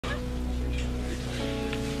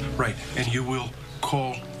Right, and you will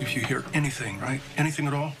call if you hear anything, right? Anything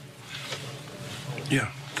at all?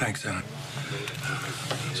 Yeah, thanks, Anna.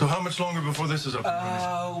 So how much longer before this is up and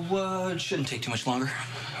running? Well, it shouldn't take too much longer.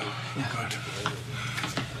 Yeah. Good.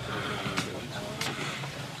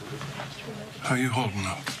 How you holding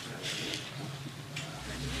up?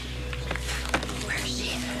 Where is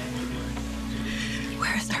she?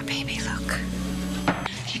 Where is our baby, Luke?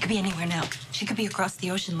 She could be anywhere now. She could be across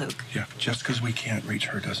the ocean, Luke. Yeah, just because we can't reach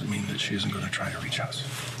her doesn't mean that she isn't going to try to reach us.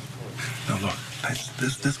 Now, look,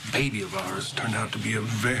 this baby of ours turned out to be a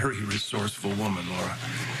very resourceful woman, Laura.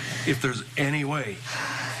 If there's any way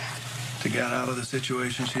to get out of the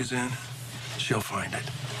situation she's in, she'll find it.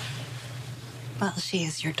 Well, she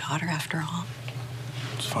is your daughter, after all.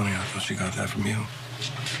 It's funny, I thought she got that from you.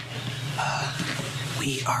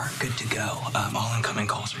 We are good to go. All incoming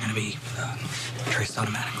calls are going to be traced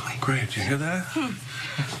automatically. Great, did you hear that?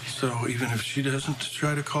 So even if she doesn't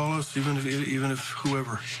try to call us, even if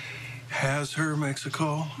whoever has her makes a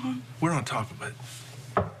call, we're on top of it.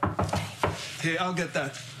 Hey, I'll get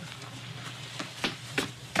that.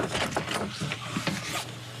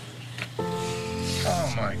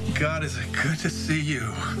 Oh my God, is it good to see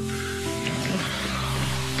you?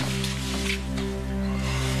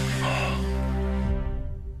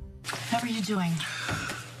 How are you doing?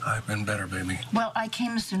 I've been better, baby. Well, I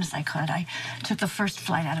came as soon as I could. I took the first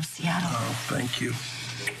flight out of Seattle. Oh, thank you.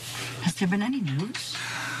 Has there been any news?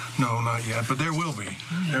 No, not yet, but there will be.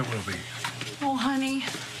 There will be. Oh, honey,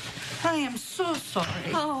 I am so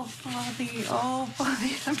sorry. Oh, Bobbie. Oh,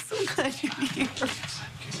 Bobbie. I'm so glad you're here.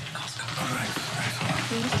 All right.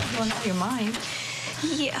 You want out of your mind?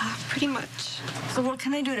 Yeah, pretty much. So what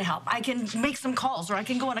can I do to help? I can make some calls, or I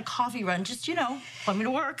can go on a coffee run. Just, want me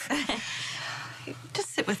to work.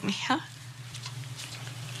 Just sit with me, huh?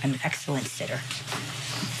 I'm an excellent sitter.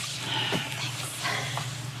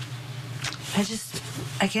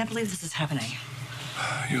 I can't believe this is happening.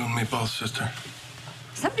 You and me both, sister.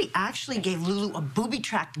 Somebody actually gave Lulu a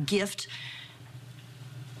booby-trapped gift.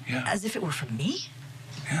 Yeah. As if it were for me?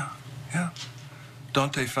 Yeah.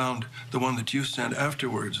 Dante found the one that you sent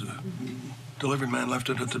afterwards. The delivery man left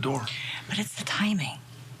it at the door. But it's the timing.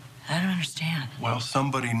 I don't understand. Well,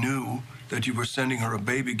 somebody knew that you were sending her a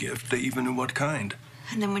baby gift. They even knew what kind.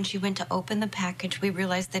 And then when she went to open the package, we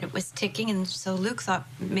realized that it was ticking, and so Luke thought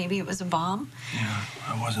maybe it was a bomb. Yeah,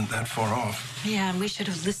 I wasn't that far off. Yeah, and we should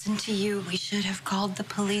have listened to you. We should have called the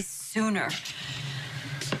police sooner.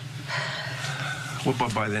 Well,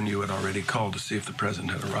 but by then you had already called to see if the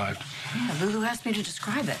present had arrived. Yeah, Lulu asked me to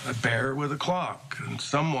describe it. A bear with a clock. And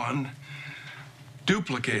someone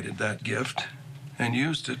duplicated that gift and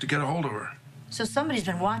used it to get a hold of her. So somebody's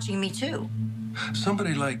been watching me, too.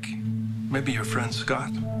 Somebody like maybe your friend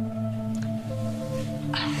Scott.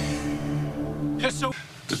 Yes, so...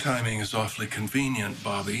 The timing is awfully convenient,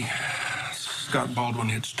 Bobbie. Scott Baldwin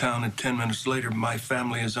hits town, and 10 minutes later, my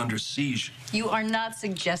family is under siege. You are not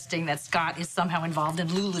suggesting that Scott is somehow involved in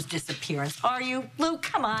Lulu's disappearance, are you? Luke,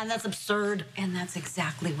 come on, that's absurd. And that's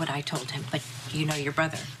exactly what I told him. But you know your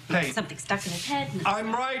brother. Hey. Something stuck in his head.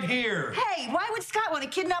 I'm right here. Hey, why would Scott want to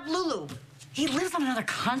kidnap Lulu? He lives on another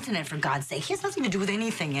continent, for God's sake. He has nothing to do with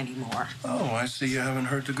anything anymore. Oh, I see you haven't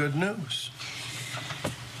heard the good news.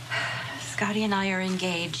 Scotty and I are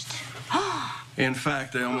engaged. In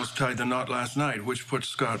fact, they almost tied the knot last night, which put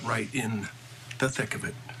Scott right in the thick of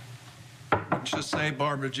it. What'd you say,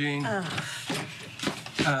 Barbara Jean?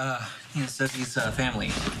 It says he's family.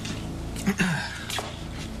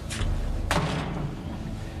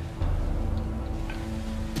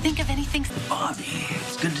 Think of anything. Bobbie,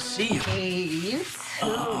 it's good to see you. Hey, you too.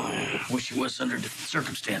 I wish it was under different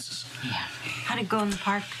circumstances. Yeah. How'd it go in the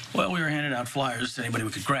park? Well, we were handing out flyers to anybody we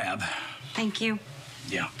could grab. Thank you.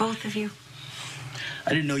 Yeah. Both of you. I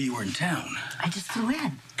didn't know you were in town. I just flew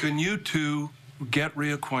in. Can you two get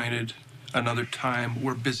reacquainted another time?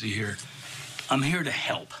 We're busy here. I'm here to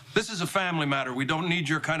help. This is a family matter. We don't need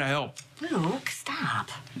your kind of help. Luke, stop.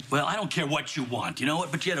 Well, I don't care what you want, you know what?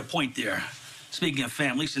 But you had a point there. Speaking of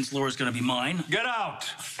family, since Laura's gonna be mine... Get out!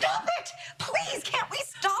 Stop it! Please, can't we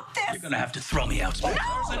stop this? You're gonna have to throw me out. No!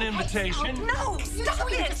 There's an invitation. No,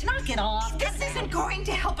 stop it! Knock it off. This isn't going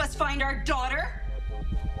to help us find our daughter.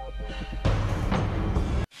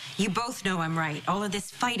 You both know I'm right. All of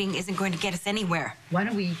this fighting isn't going to get us anywhere. Why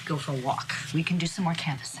don't we go for a walk? We can do some more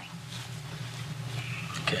canvassing.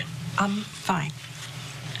 Okay. Fine.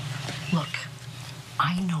 Look,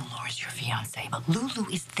 I know Laura's your fiancée, but Lulu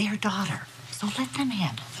is their daughter. So let them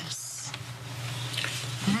handle this.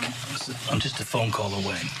 Listen, I'm just a phone call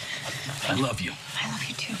away. I love you. I love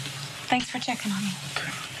you too. Thanks for checking on me.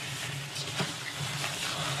 Okay.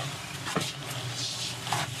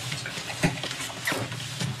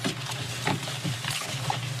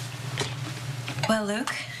 Well,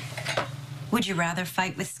 Luke, would you rather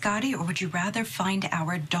fight with Scotty or would you rather find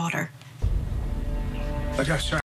our daughter? I got shot.